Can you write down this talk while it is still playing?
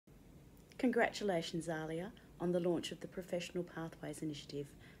Congratulations, ALIA, on the launch of the Professional Pathways Initiative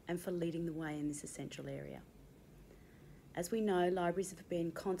and for leading the way in this essential area. As we know, libraries have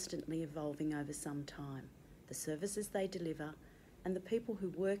been constantly evolving over some time, the services they deliver and the people who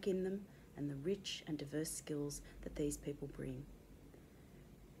work in them and the rich and diverse skills that these people bring.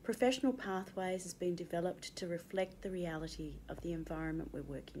 Professional Pathways has been developed to reflect the reality of the environment we're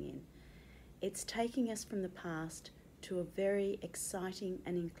working in. It's taking us from the past to a very exciting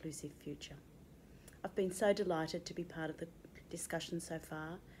and inclusive future. I've been so delighted to be part of the discussion so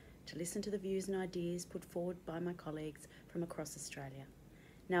far, to listen to the views and ideas put forward by my colleagues from across Australia.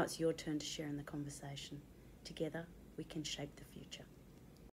 Now it's your turn to share in the conversation. Together, we can shape the future.